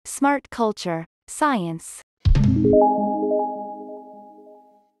Smart Culture, Science.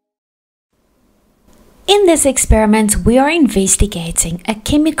 In this experiment, we are investigating a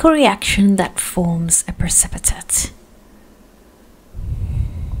chemical reaction that forms a precipitate.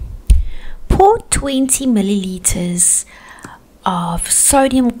 Pour 20 milliliters of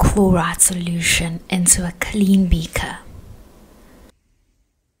sodium chloride solution into a clean beaker.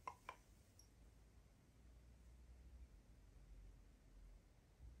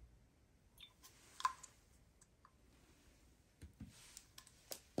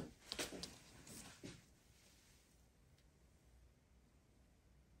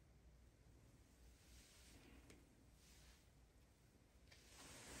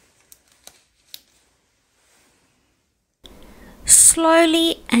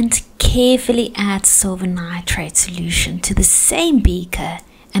 Slowly and carefully add silver nitrate solution to the same beaker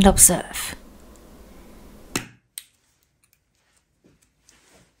and observe.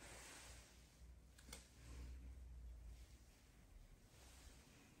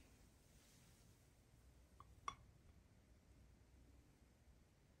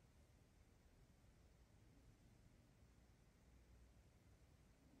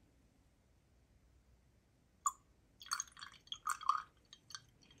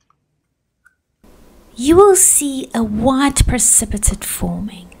 You will see a white precipitate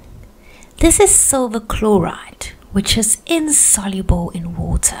forming. This is silver chloride, which is insoluble in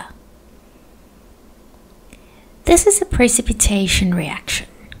water. This is a precipitation reaction.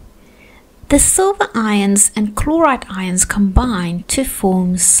 The silver ions and chloride ions combine to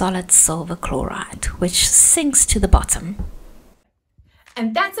form solid silver chloride, which sinks to the bottom.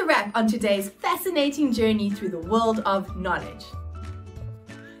 And that's a wrap on today's fascinating journey through the world of knowledge.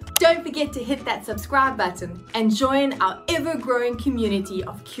 Don't forget to hit that subscribe button and join our ever-growing community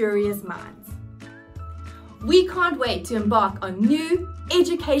of curious minds. We can't wait to embark on new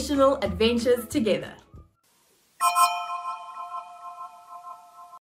educational adventures together.